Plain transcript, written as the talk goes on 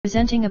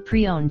Presenting a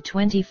pre-owned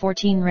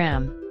 2014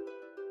 Ram.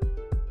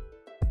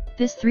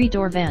 This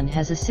 3-door van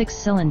has a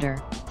 6-cylinder,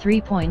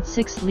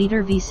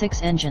 3.6-liter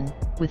V6 engine,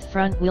 with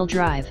front-wheel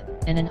drive,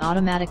 and an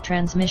automatic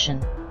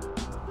transmission.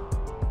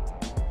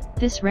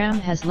 This Ram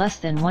has less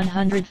than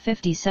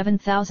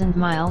 157,000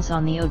 miles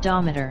on the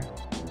odometer.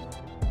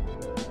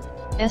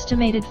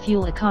 Estimated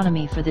fuel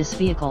economy for this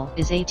vehicle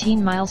is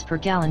 18 miles per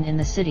gallon in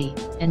the city,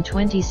 and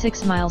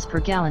 26 miles per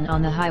gallon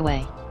on the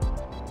highway.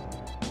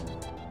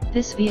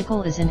 This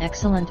vehicle is in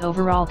excellent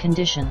overall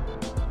condition.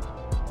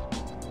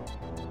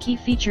 Key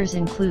features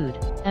include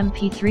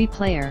MP3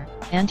 player,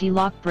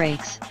 anti-lock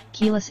brakes,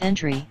 keyless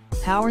entry,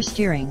 power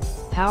steering,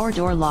 power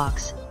door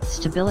locks,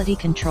 stability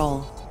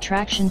control,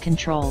 traction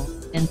control,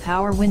 and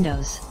power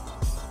windows.